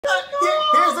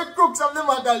the crux of the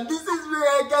matter. This is where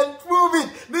I can prove it.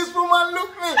 This woman look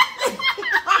me.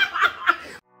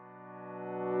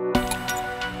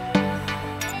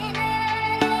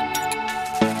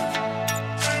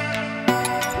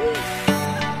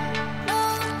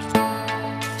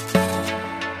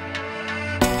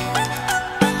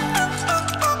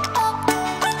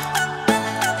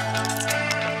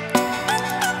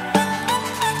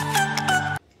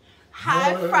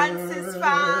 Hi Francis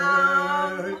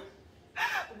fam!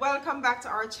 Welcome back to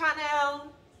our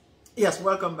channel. Yes,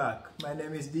 welcome back. My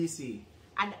name is DC.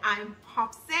 And I'm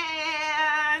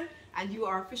Popsin. And you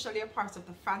are officially a part of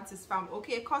the Francis fam.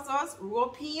 Okay, cousins,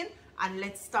 rope in and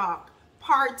let's talk.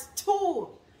 Part 2.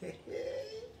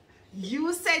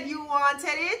 You said you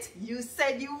wanted it. You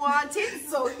said you want it.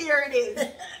 So here it is.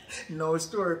 No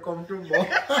story come to me.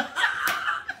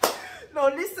 No,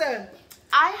 listen.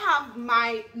 I have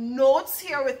my notes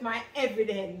here with my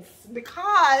evidence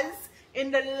because in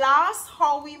the last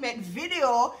How We Met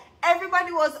video,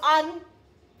 everybody was on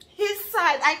his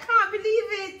side. I can't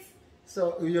believe it.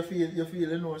 So you feel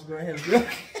the nose going to help you?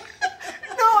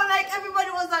 No, like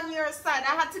everybody was on your side.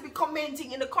 I had to be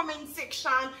commenting in the comment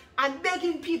section and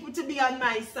begging people to be on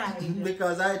my side.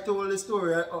 Because I told the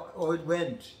story how it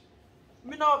went.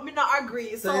 Me not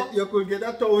agree. So you could get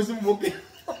 1,000 bookings.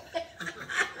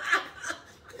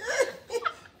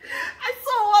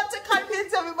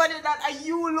 Everybody that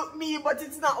you look me, but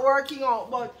it's not working out.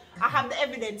 But I have the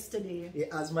evidence today. Yeah,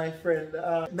 as my friend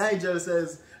Nigel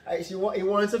says, he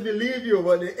wants to believe you,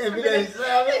 but the evidence.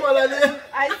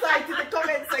 I saw it in the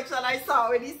comment section. I saw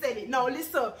when he said it. Now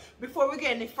listen, before we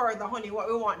get any further, honey, what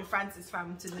we want the Francis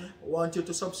fam to do? I want you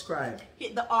to subscribe.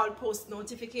 Hit the all post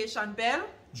notification bell.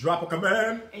 Drop a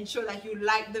comment. Ensure that you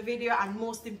like the video, and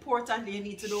most importantly, you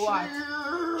need to do what?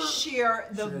 Share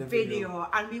the video.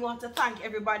 And we want to thank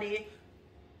everybody.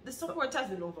 The support has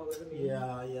been overwhelming.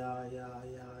 Yeah.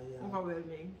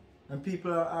 Overwhelming. And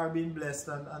people are being blessed,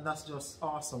 and that's just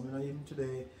awesome. You know, even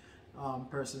today,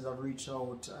 persons have reached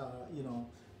out, you know,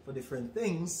 for different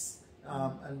things.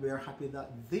 And we are happy that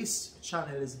this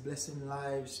channel is blessing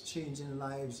lives, changing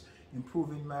lives,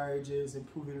 improving marriages,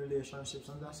 improving relationships,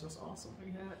 and that's just awesome.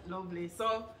 Yeah, lovely.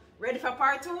 So, ready for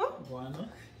part 2? Go on.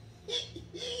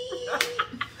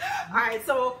 Alright,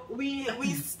 so we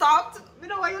stopped. You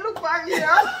know why you look for me,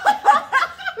 yeah?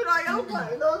 You know why you look for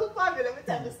me. Don't look for me. Let me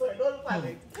tell the story. Don't look for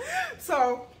me.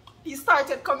 So he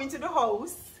started coming to the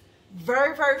house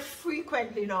very, very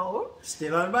frequently now.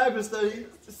 Still on Bible study.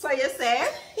 So you say,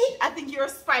 I think you're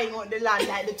spying on the land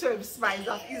like the 12 spies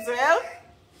of Israel.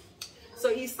 So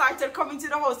he started coming to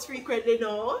the house frequently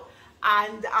now,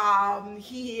 and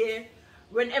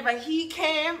whenever he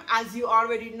came, as you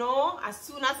already know, as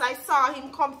soon as I saw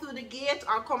him come through the gate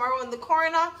or come around the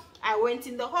corner, I went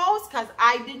in the house because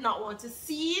I did not want to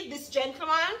see this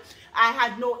gentleman. I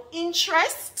had no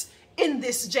interest in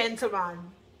this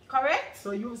gentleman. Correct?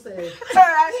 So you say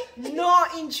no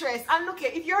interest. And look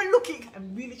here, if you're looking,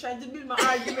 I'm really trying to build my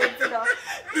argument, you know.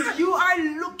 If you are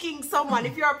looking someone,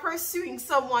 if you're pursuing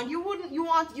someone, you'd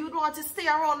want to stay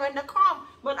around when they come.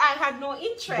 But I had no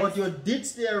interest. But you did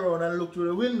stay around and look through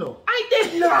the window. I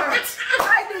did not.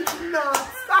 I did not.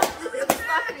 Stop it.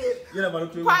 Stop it. You never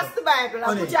looked through the Pass window. the Bible.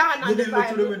 Honey, Put your hand on the Bible. You didn't look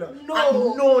through the window. No.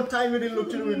 At no time you didn't look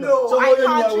through the window. No, So I how you knew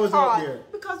can't I was recall. out there?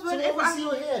 Because So whenever I see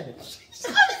your head.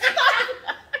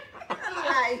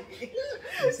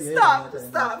 Stop.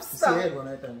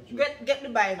 Get the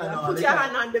Bible. Put your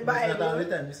hand on the Bible.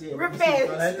 Repent.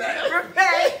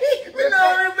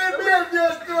 Repent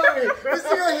your story. You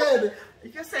see your head.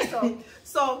 If you say so.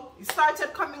 So he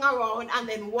started coming around, and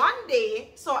then one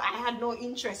day, so I had no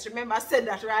interest. Remember I said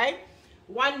that, right?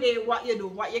 One day, what you do,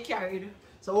 what you carried.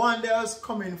 So one day I was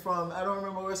coming from, I don't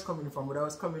remember where I was coming from, but I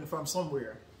was coming from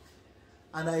somewhere.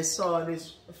 And I saw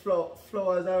these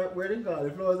flowers, where they call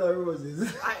it? Flowers are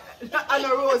roses. And a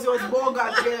rose was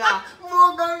bougainvillea.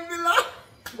 Bougainvillea?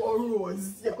 Or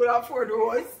rose. You could afford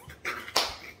rose.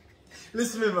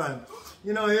 Listen me, man.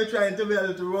 You know, you're trying to be a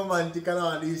little romantic and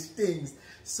all these things.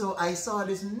 So I saw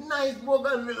this nice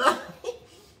bougainvillea.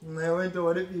 And I went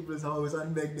over to people's house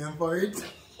and begged them for it.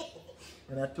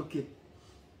 And I took it.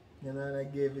 And then I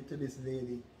gave it to this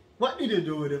lady. What did you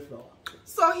do with the flower?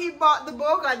 So he bought the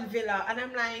bougainvillea, and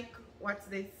I'm like, what's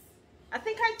this? I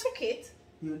think I took it.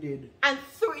 You did. And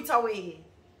threw it away.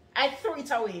 I threw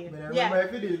it away. I remember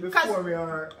if you did it before me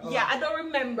or... Yeah, I don't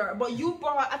remember. But you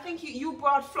brought, I think you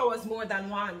brought flowers more than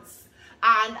once.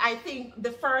 And I think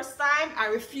the first time I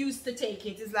refused to take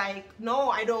it. It's like, no,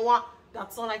 I don't want...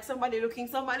 that sound like somebody looking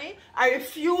somebody. I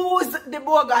refused the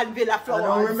bougainvillea flowers. I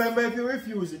don't remember if you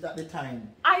refused it at the time.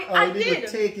 I did. did. You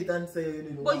take it and say you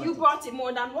didn't But want you it? brought it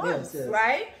more than once, Yes.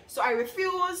 right? So I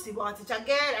refused. He brought it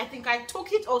again. I think I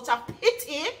took it out of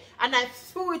pity and I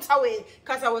threw it away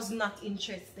because I was not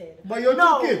interested. But you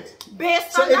took it.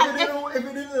 Based So on that, if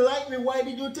you didn't like me, why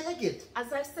did you take it?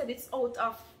 as I said, it's out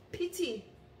of pity.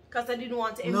 Because I didn't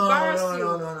want to embarrass you.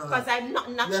 No. Because I'm not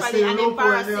There's naturally still an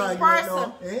loophole in the embarrassing argument, person.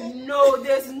 no? Eh? No,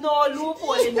 there's no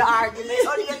loophole in the argument.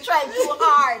 Only you're trying too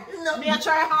hard. No. Me, I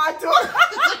try hard too.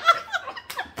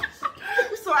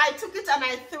 So I took it and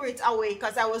I threw it away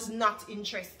because I was not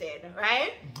interested,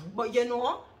 right? But you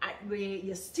know,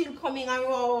 you're still coming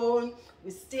around. We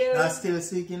still... I'm still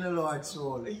seeking the Lord's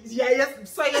soul. Yeah,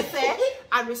 yes. So you say,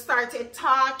 and we started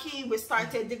talking, we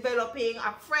started developing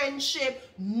a friendship,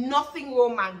 nothing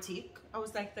romantic. I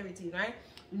was like 13, right?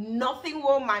 Nothing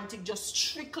romantic, just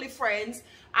strictly friends.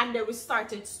 And then we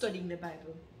started studying the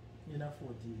Bible. You're not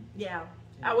 14. Yeah.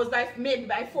 I was like maybe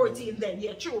by 14 then.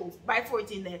 Yeah, true. By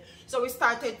 14 then. So we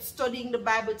started studying the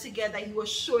Bible together. He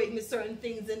was showing me certain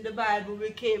things in the Bible.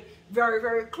 We came very,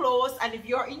 very close. And if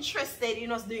you're interested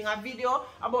in us doing a video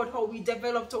about how we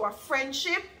developed our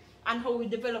friendship and how we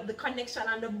developed the connection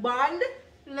and the bond,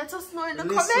 let us know in the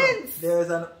comments. There's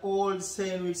an old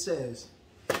saying which says,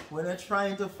 when you're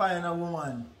trying to find a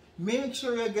woman, make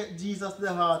sure you get Jesus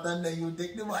the heart and then you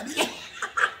take the body.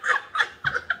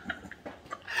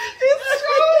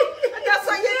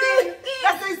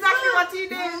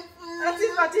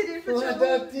 What he did for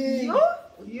you.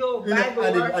 Yo, Bible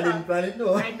I didn't plan it,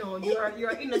 no. I know, you're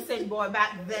an innocent boy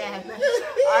back then.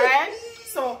 Alright?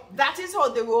 So that is how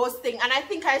the rose thing, and I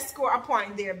think I score a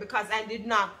point there because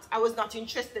I was not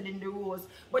interested in the rose.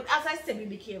 But as I said, we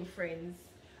became friends.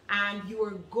 And you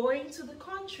were going to the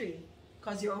country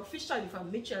because you're officially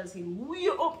from Mitchell's Hill, way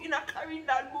up in a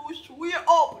Clarendon bush, way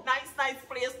up, nice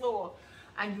place though.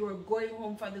 And you were going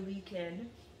home for the weekend.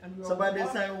 And we were so by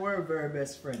this time we were very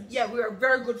best friends. Yeah, we are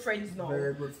very good friends now.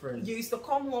 Very good friends. You used to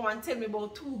come home and tell me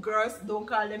about two girls, don't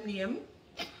call them name.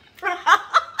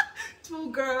 Two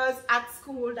girls at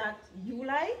school that you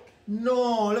like?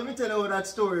 No, let me tell you how that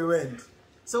story went.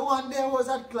 So one day I was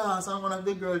at class and one of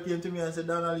the girls came to me and said,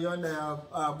 Donald, you and I have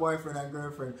a boyfriend and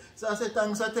girlfriend. So I said,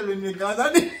 thanks for telling me because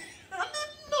I didn't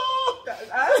know.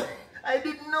 I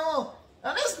didn't know.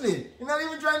 Honestly, you're not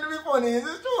even trying to be funny, it's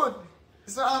the truth.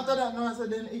 So after that, I said,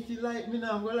 then if you like me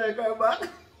now, I'm going to like her back.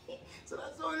 So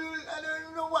that's all I don't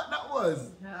even know what that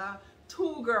was. Yeah,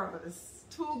 two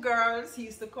girls, he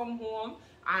used to come home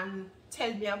and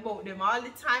tell me about them all the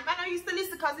time. And I used to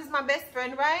listen because he's my best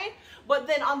friend, right? But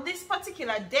then on this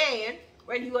particular day,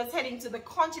 when he was heading to the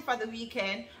country for the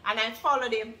weekend, and I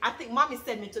followed him, I think mommy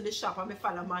sent me to the shop and I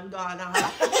followed man gone to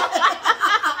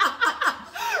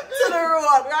the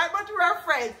road, right? But we were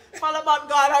friends. Follow man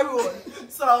gone road.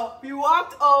 So we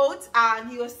walked out and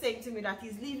he was saying to me that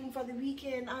he's leaving for the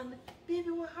weekend and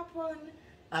baby, what happened?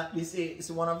 You see,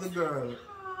 it's one of the girls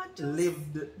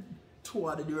lived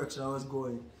toward the direction I was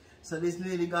going. So this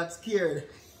lady got scared.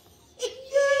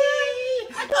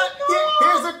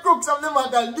 Here's the crux of the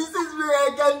matter. This is where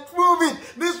I can prove it.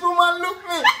 This woman looked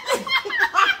me.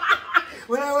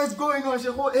 When I was going on, she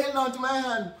held on to my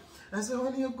hand. I said,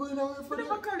 honey, you're going away for the...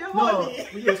 No,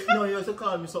 you used to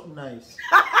call me something nice.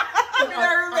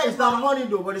 It's not honey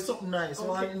though, but it's something nice. Okay.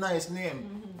 One nice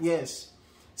name. Yes.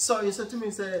 So you said to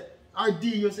me, say, or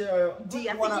D, you say, D,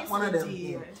 I one think of them.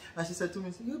 D, right? And she said to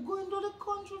me, you're going to the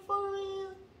country for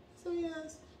real? I said,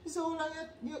 yes. She said,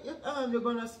 how long you're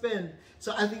going to spend?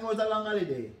 So I think it was a long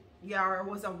holiday. Yeah, or it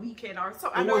was a weekend or so.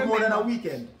 It was more than a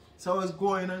weekend. So I was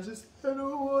going and just, I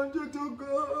don't want you to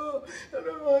go. I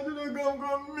don't want you to go. I'm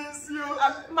going to miss you.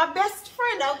 My best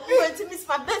friend. I'm going to miss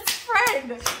my best friend.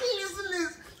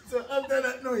 Listen. So after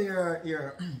that, no,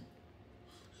 you're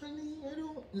honey, I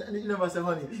don't. You never say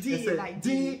honey. D, you say, like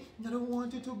D, I don't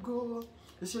want you to go.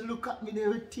 She look at me there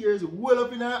with tears well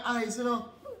up in her eyes, you know.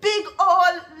 Big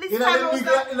old little You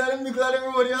know them big of the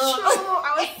road, you know. True,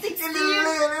 I was 16. In the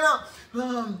lane, you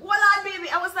know. Well, baby,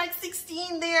 I was like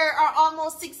 16 there, or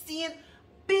almost 16.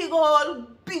 Big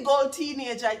old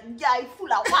teenager, guy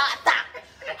full of water.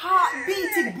 Heart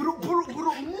beating,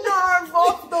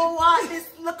 nervous, don't want this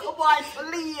little boy to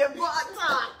leave,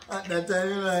 water. At that time,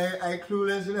 you know, I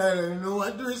clueless, you know, I don't even know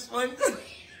what to respond to.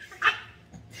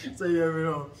 So you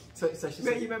know. So she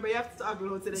said, you remember you have to talk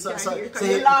loud to the camera because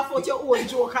you you laugh out your own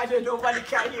joke and then nobody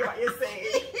can hear what you're saying.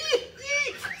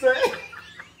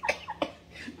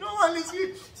 No one is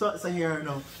here. So here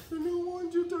now. I don't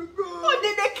want you to go. Oh,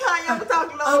 did they call you to talk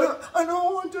loud? I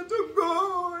don't want you to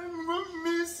go. I'm gonna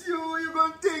miss you. You're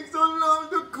gonna take so long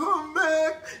to come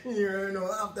back. Here now.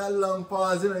 After a long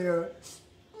pause, you know, you're...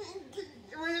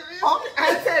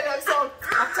 I tell him so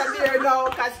after there now,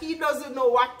 because he doesn't know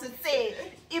what to say.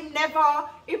 Him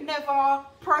never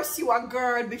pursue a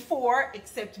girl before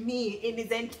except me in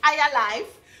his entire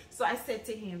life. So I said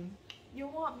to him, you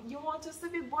want us to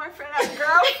be boyfriend and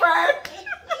girlfriend?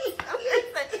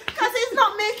 Because he's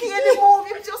not making any move.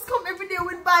 He just come every day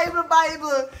with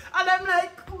Bible. And I'm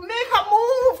like, make a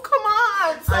move, come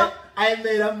on. So I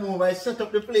made a move, I shut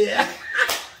up the player.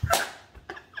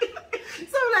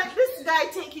 So like, this guy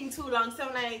taking too long. So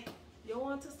I'm like, you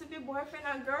want us to be boyfriend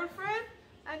and girlfriend?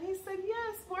 And he said,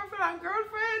 yes, boyfriend and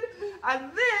girlfriend.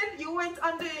 And then you went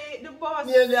on the bus.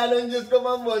 Yeah, I don't just come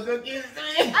on board, so kiss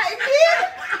me. I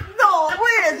did? No,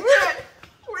 wait.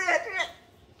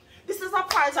 This is a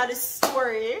part of the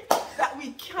story that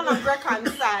we cannot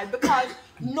reconcile, because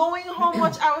knowing how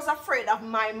much I was afraid of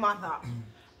my mother,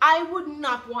 I would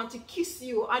not want to kiss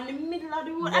you in the middle of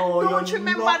the road. No, I don't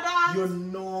remember that. You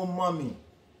know, mommy,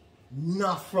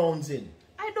 not frowns in.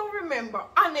 I don't remember,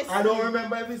 honestly. I don't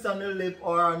remember if it's on the lip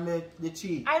or on the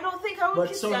cheek. I don't think I would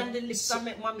kiss you some, on the lips and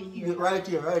make mommy hear. Right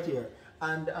here.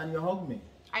 And you hugged me.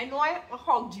 I know I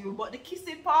hugged you, but the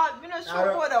kissing part, I'm not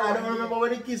sure what I don't remember where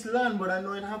the kiss landed, but I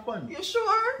know it happened. You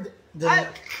sure? Then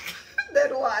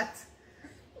what?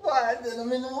 What? Then I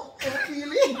mean, no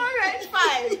feeling. Alright,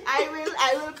 fine.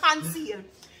 I will conceal.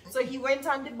 So he went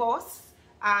on the bus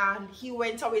and he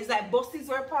went away. It's like buses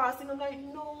were passing. I'm like,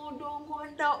 no, don't go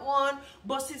on that one.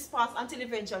 Buses passed until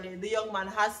eventually the young man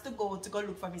has to go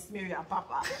look for Miss Mary and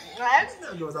Papa. Right?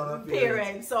 Those are my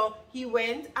Parents. So he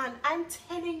went, and I'm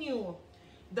telling you,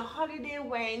 the holiday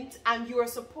went and you were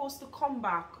supposed to come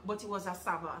back, but it was a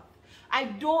Sabbath. I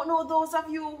don't know those of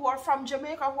you who are from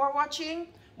Jamaica who are watching,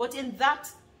 but in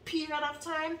that period of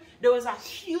time, there was a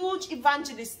huge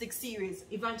evangelistic series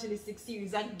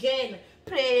again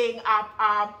playing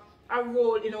a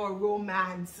role in our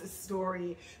romance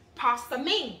story. Pastor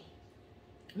Ming,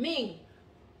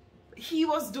 he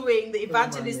was doing the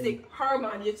evangelistic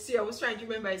Herman. You see, I was trying to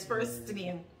remember his first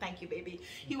name. Thank you, baby.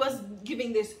 He was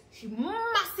giving this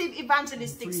massive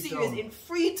evangelistic series in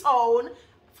Freetown.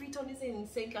 Freetown is in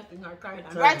St. Catherine or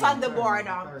Carolina, right on the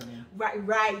border.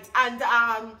 Right. And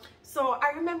so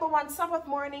I remember one Sabbath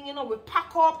morning, you know, we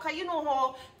pack up, because you know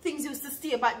how things used to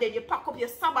stay back then. You pack up your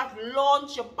Sabbath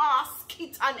lunch, your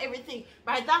basket and everything.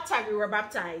 By that time, we were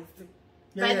baptized.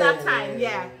 By that time,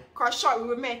 because short,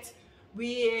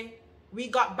 we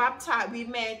got baptized. We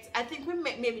met, I think we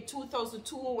met maybe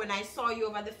 2002 when I saw you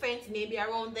over the fence, maybe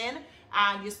around then.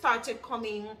 And you started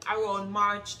coming around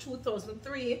March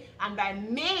 2003, and by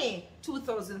May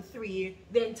 2003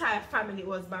 the entire family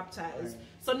was baptized. Right.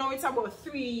 So now it's about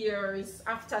 3 years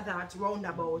after that,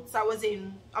 roundabout. So I was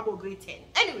in about grade 10.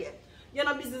 Anyway, you're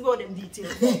not business about them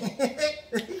details.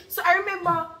 So I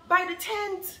remember by the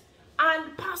 10th,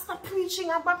 and pastor preaching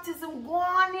and baptism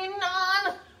going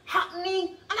on, happening,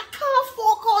 and I can't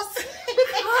focus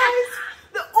because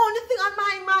the only thing on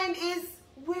my mind is,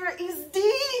 where is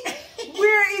Dee?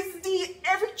 Where is Dee?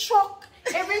 Every truck,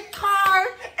 every car,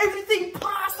 everything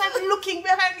passed. I'm looking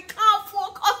behind me, can't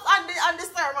focus on the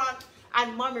sermon.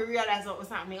 And mommy realized what was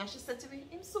happening, and she said to me,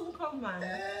 "Him soon come, man.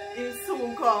 Him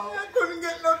soon come." I couldn't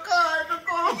get no car to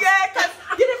come. Yeah, because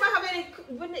you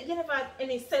never had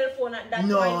any cell phone at that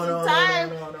point in time.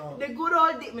 No. The good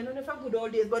old days, I don't know if good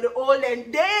old days, but the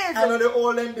olden days. I know the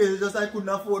olden days, just I couldn't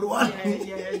afford one.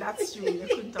 Yeah, that's true. You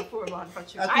couldn't afford one for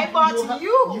you. I bought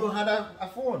you. You had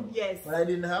a phone. Yes. But I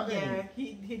didn't have any.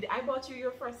 Yeah, I bought you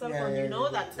your first cell phone. Yeah, you know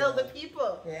that. Tell the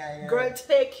people. Yeah. Girl,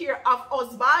 take care of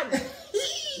husband.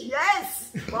 Yes.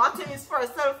 Bought him his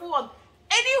first cell phone.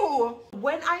 Anywho,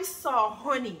 when I saw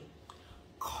Honey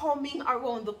coming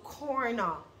around the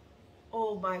corner,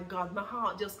 oh my God, my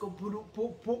heart just go boop,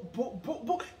 boop, boop, boop, boop,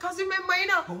 boop. Because remember, you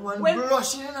know, when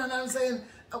blushing and I'm saying,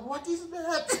 what is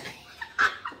that?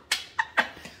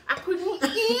 I couldn't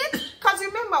eat. Because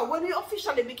remember, when we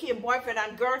officially became boyfriend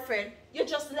and girlfriend, you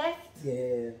just left.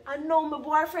 Yeah. And now my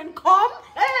boyfriend come.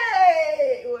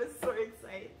 Hey! It was so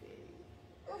exciting.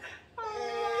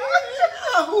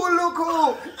 Who look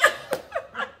who?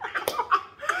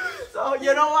 So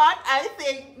you know what? I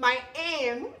think my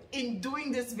aim in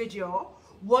doing this video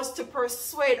was to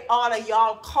persuade all of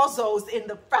y'all cousins in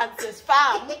the Francis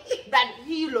fam that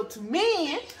he looked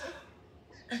mean,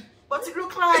 but it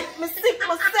looked like me sick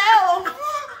myself.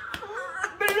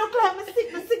 But it looked like me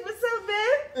sick myself,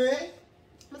 babe. Eh?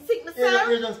 Me sick myself.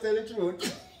 You just tell the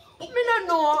truth. Me don't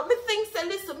know. Me think, so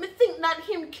listen, me think that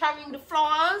him carrying the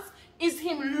flowers is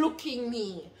him looking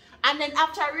me. And then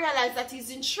after I realized that he's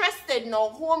interested now,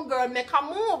 homegirl make a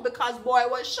move because boy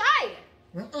was shy.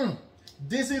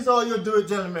 This is how you do it,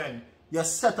 gentlemen. you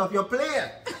set up your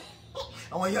player.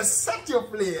 And when you set your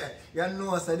player, you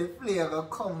know so the player will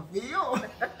come for you.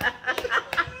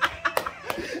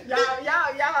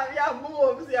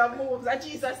 Yeah, moves. A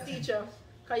Jesus teacher.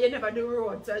 Because you never do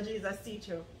road, so a Jesus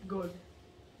teacher. Good.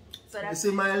 So that's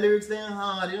you see my lyrics they ain't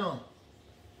hard, you know.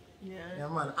 Yeah. Yeah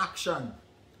man, action.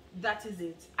 That is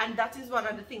it. And that is one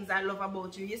of the things I love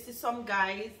about you. You see some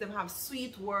guys, them have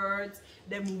sweet words,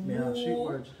 them have sweet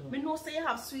words too. Me no say you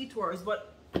have sweet words,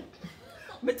 but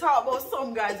me talk about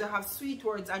some guys that have sweet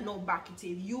words and no back it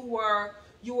in. You were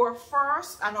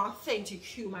first an authentic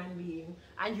human being,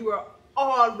 and you were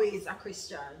always a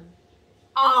Christian.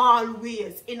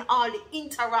 Always, in all the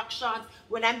interactions,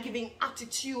 when I'm giving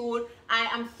attitude, I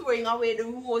am throwing away the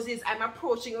roses, I'm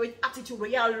approaching with attitude where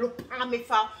you look at me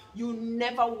for, you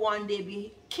never one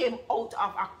day came out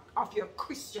of your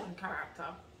Christian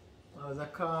character. I was a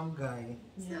calm guy.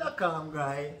 Yeah. Still a calm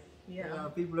guy. Yeah.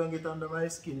 People don't get under my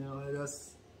skin, you know, I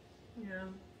just... Yeah.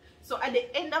 So at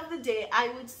the end of the day, I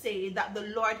would say that the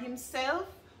Lord himself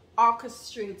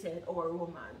orchestrated our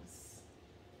romance.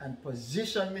 And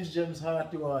position Miss Gem's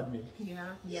heart toward me.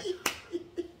 Yeah.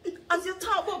 As you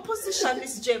talk about position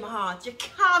Miss Gem Heart, you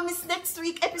can't miss next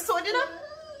week episode, you know?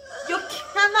 You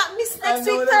cannot miss next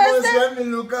week Thursday. When me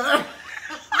look at her.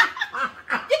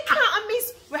 You can't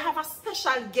miss. We have a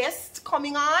special guest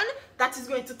coming on that is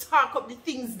going to talk up the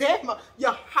things them.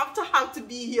 You have to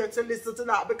be here to listen to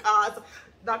that, because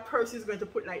that person is going to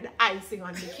put like the icing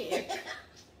on the cake.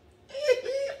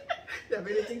 You have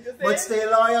anything to say? But stay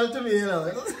loyal to me, you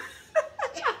know.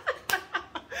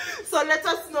 So let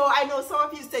us know. I know some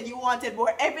of you said you wanted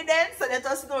more evidence, so let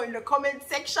us know in the comment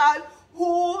section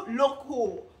who look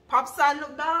who. Popsan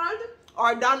look Donald,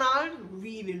 or Donald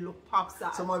really look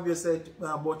Popsan. Some of you said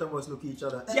both of us look each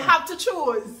other. You have to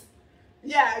choose.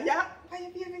 Yeah. Why are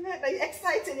you feeling that? Are you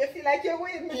excited? You feel like you're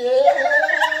winning? Yeah.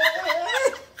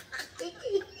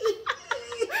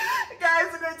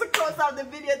 Guys, we're going to close out the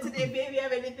video today. Baby,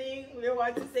 have anything you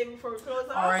want to say before we close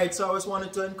out? Alright, so I just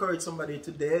wanted to encourage somebody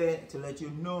today to let you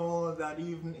know that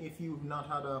even if you've not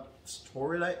had a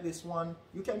story like this one,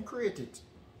 you can create it.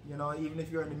 You know, even if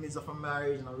you're in the midst of a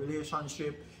marriage and a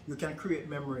relationship, you can create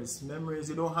memories. Memories,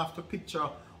 you don't have to picture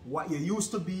what you used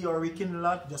to be or rekindle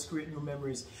that, just create new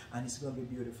memories and it's going to be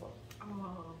beautiful.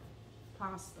 Oh,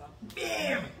 Pastor.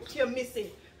 Bam! You're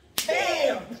missing.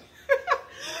 Bam!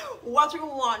 What do you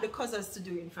want the cousins to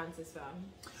do in Francis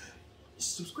fam?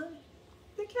 Subscribe.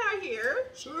 They can't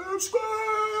hear.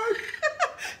 Subscribe.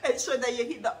 Ensure that you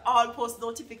hit the all post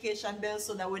notification bell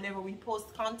so that whenever we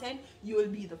post content, you will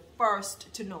be the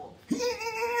first to know.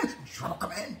 Drop a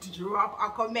comment. Drop a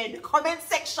comment. The comment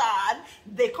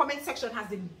section has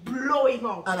been blowing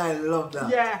up. And I love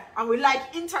that. Yeah, and we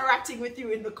like interacting with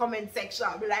you in the comment section.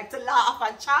 We like to laugh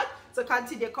and chat, so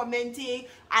continue commenting.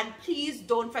 And please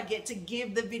don't forget to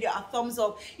give the video a thumbs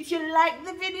up. If you like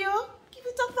the video, give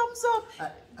it a thumbs up.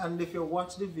 And if you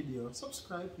watch the video,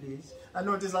 subscribe please. I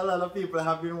notice a lot of people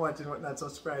have been watching but not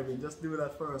subscribing. Just do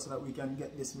that for us so that we can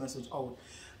get this message out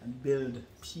and build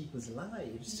people's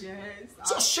lives. Yes.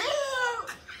 So share!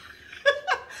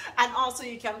 And also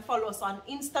you can follow us on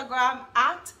Instagram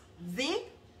at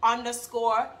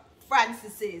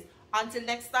 _Francis's. Until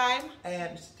next time.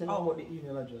 And tell me about the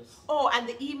email address. Oh, and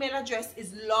the email address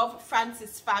is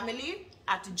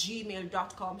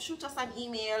lovefrancisfamily@gmail.com. Shoot us an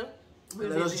email.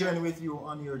 Let us journey with you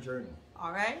on your journey.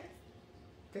 Alright?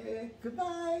 Okay,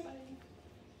 goodbye. Bye.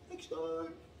 Next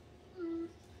time.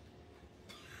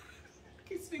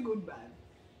 Kiss me goodbye.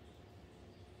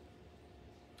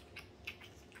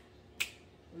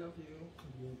 Love you.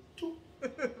 You too.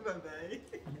 Bye-bye.